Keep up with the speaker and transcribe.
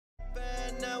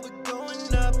now we're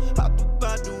going up. Hop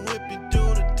about the whip and do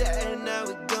the dash, now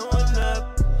we're going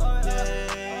up.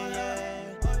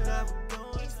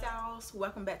 Hey styles,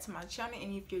 welcome back to my channel,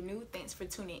 and if you're new, thanks for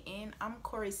tuning in. I'm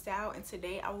Corey Style, and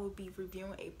today I will be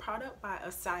reviewing a product by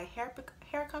AISI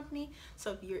hair company.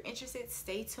 So if you're interested,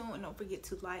 stay tuned and don't forget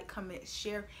to like, comment,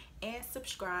 share, and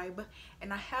subscribe.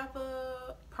 And I have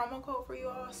a promo code for you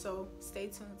all, so stay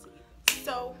tuned to it.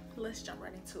 So let's jump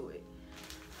right into it.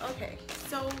 Okay,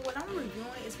 so what I'm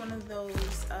reviewing is one of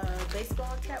those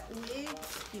baseball cap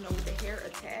wigs, you know, with the hair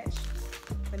attached.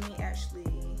 Let me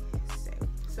actually say.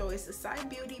 So it's a Side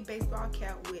Beauty baseball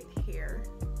cap with hair,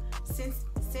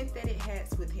 synthetic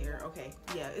hats with hair. Okay,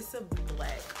 yeah, it's a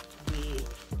black wig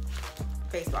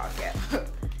baseball cap.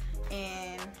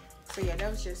 And so yeah,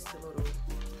 that was just a little,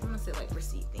 I'm gonna say like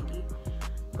receipt thingy.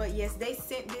 But yes, they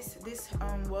sent this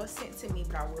was sent to me,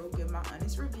 but I will give my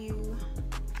honest review.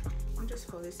 I'm just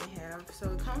fold this in half.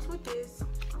 So it comes with this.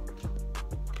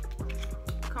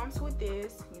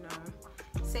 You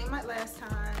know, same like last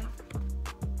time.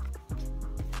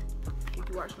 If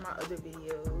you watch my other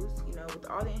videos, you know, with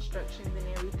all the instructions and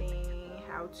everything,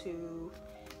 how to,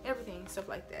 everything, stuff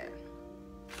like that.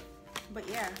 But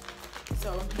yeah,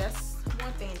 so that's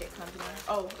one thing that comes in.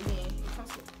 Oh, again, it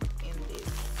comes in this,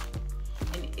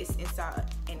 and it's inside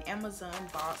an Amazon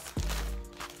box,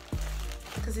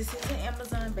 because this is an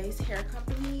Amazon based hair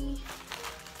company.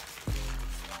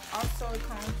 Also, it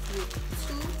comes with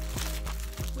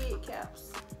 2 wig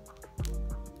caps,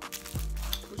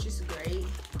 which is great,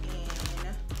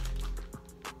 and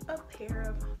a pair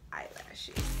of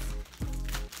eyelashes.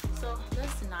 So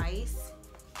that's nice.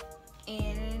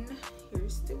 And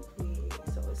here's the wig.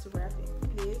 So it's wrapped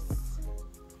in this.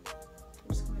 I'm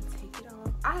just gonna take it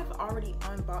off. I have already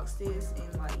unboxed this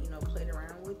and, like, you know, played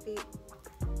around with it.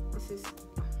 This is,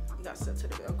 it got stuck to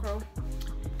the Velcro,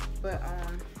 but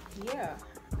yeah,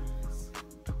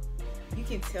 you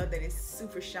can tell that it's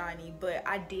super shiny. But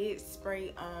I did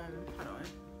spray hold on,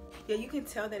 yeah, you can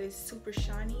tell that it's super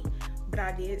shiny, but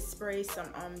I did spray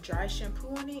some dry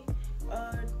shampoo on it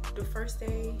the first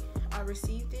day I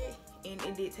received it, and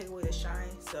it did take away the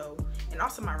shine. So, and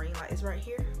also my ring light is right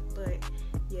here. But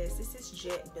yes, this is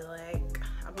jet black.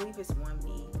 I believe it's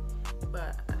 1B,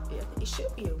 but it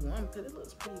should be a 1 because it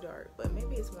looks pretty dark, but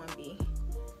maybe it's 1B.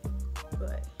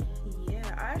 But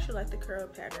yeah, I actually like the curl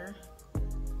pattern.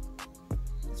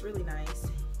 It's really nice.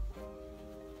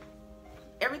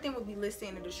 Everything will be listed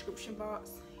in the description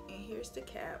box. And here's the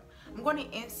cap. I'm going to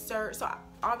insert, so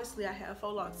obviously I have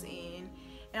faux locks in,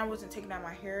 and I wasn't taking out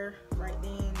my hair right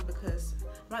then because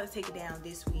I'm about to take it down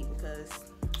this week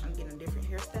because I'm getting a different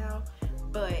hairstyle.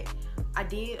 But I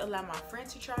did allow my friend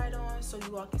to try it on so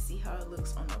you all can see how it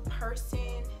looks on a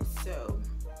person. So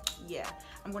yeah,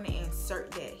 I'm going to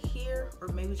insert that here, or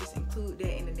maybe just include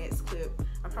that in the next clip.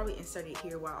 I'll probably insert it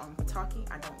here while I'm talking,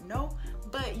 I don't know,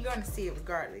 but you're going to see it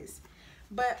regardless.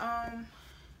 But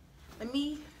let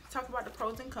me talk about the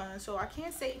pros and cons. So I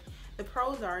can't say the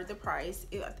pros are the price.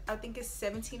 I think it's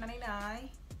 $17.99.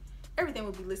 Everything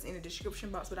will be listed in the description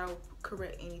box, but I will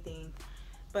correct anything.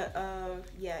 But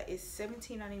yeah, it's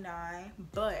 $17.99.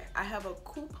 But I have a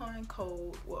coupon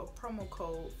code, well, a promo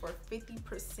code for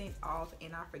 50% off,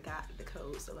 and I forgot the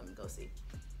code, so let me go see.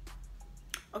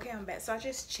 Okay, I'm back. So I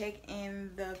just checked,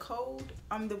 and the code,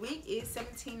 the wig is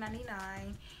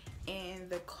 $17.99, and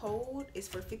the code is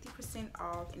for 50%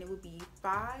 off, and it would be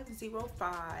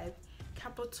 505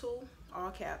 capital all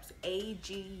caps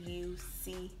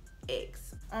AGUCX.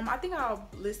 I think I'll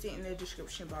list it in the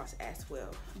description box as well.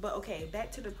 But okay,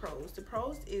 back to the pros. The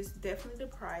pros is definitely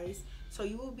the price. So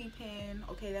you will be paying,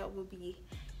 okay, that will be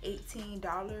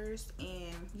 $18,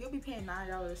 and you'll be paying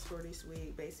 $9 for this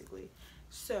wig basically.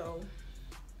 So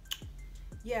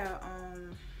yeah,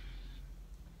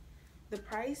 the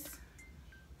price,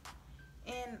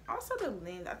 and also the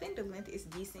length. I think the length is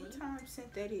decent. Sometimes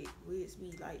synthetic wigs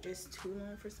be like just too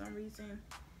long for some reason.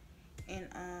 And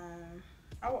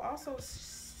I will also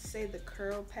say the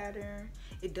curl pattern,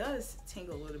 it does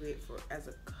tingle a little bit as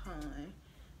a con,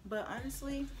 but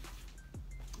honestly,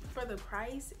 for the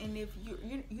price, and if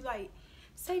you like,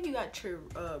 say if you got your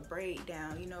braid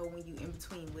down, you know, when you in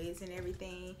between wigs and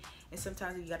everything, and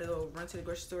sometimes you gotta go run to the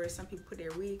grocery store, some people put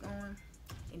their wig on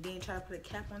and then try to put a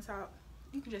cap on top,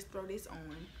 you can just throw this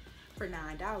on for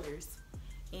 $9.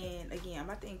 And again, I'm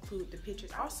about to include the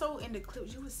pictures. Also in the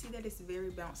clips, you will see that it's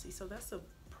very bouncy, so that's a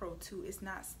pro too. It's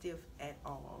not stiff at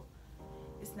all.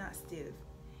 It's not stiff.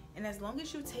 And as long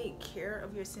as you take care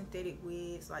of your synthetic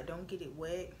wigs, like don't get it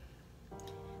wet,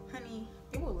 honey,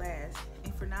 it will last.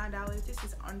 And for $9, this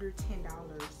is under $10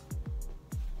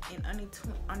 and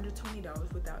under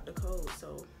 $20 without the code.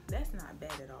 So that's not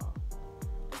bad at all.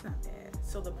 it's not bad.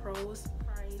 So the pros,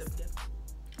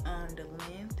 the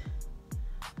length,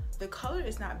 the color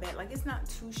is not bad. Like, it's not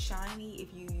too shiny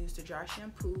if you use the dry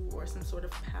shampoo or some sort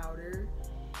of powder,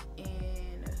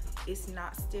 and it's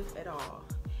not stiff at all.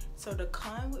 So the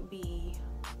con would be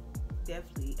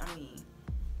definitely, I mean,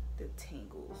 the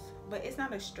tangles, but it's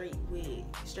not a straight wig,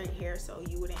 straight hair, so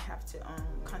you wouldn't have to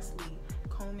constantly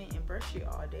comb it and brush it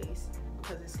all days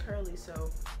because it's curly.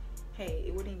 So hey,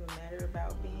 it wouldn't even matter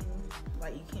about being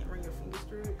like, you can't run your fingers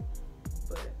through it.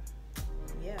 But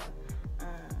yeah,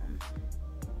 I'm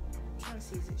trying to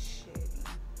see, is it shedding?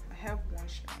 I have one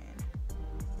strand.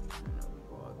 I don't know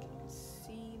if you all can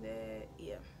see that.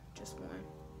 Yeah, just one.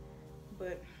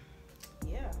 But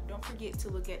yeah, don't forget to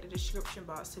look at the description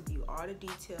box to view all the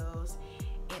details.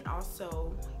 And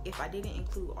also, if I didn't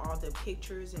include all the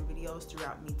pictures and videos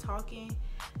throughout me talking,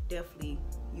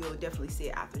 you'll definitely see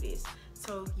it after this.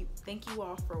 So thank you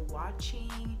all for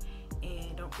watching,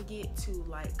 and don't forget to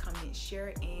like, comment,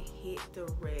 share, and hit the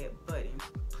red button.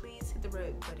 Please hit the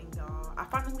red button, y'all. I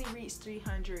finally reached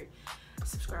 300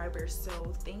 subscribers, so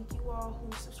thank you all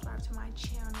who subscribe to my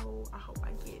channel. I hope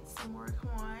I get some more.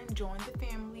 Come on, join the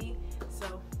family.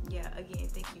 So yeah, again,